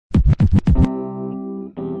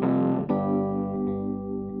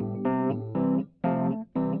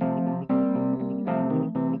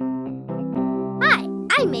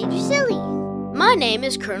I'm Major Silly. My name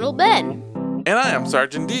is Colonel Ben. And I am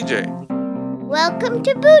Sergeant DJ. Welcome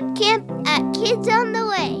to boot camp at Kids on the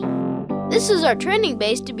Way. This is our training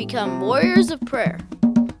base to become warriors of prayer.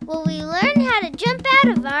 Will we learn how to jump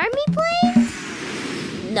out of army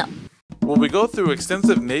planes? No. Will we go through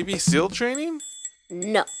extensive Navy SEAL training?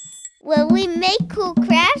 No. Will we make cool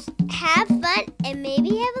crafts, have fun, and maybe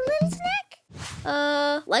have a little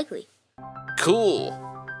snack? Likely. Cool.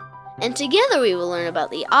 And together we will learn about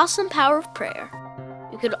the awesome power of prayer.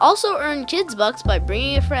 You could also earn kids bucks by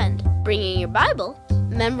bringing a friend, bringing your Bible,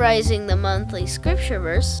 memorizing the monthly scripture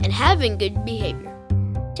verse, and having good behavior.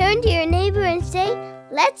 Turn to your neighbor and say,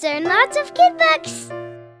 "Let's earn lots of kid bucks."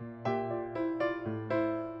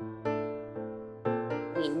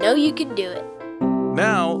 We know you can do it.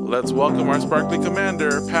 Now, let's welcome our sparkly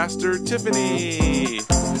commander, Pastor Tiffany.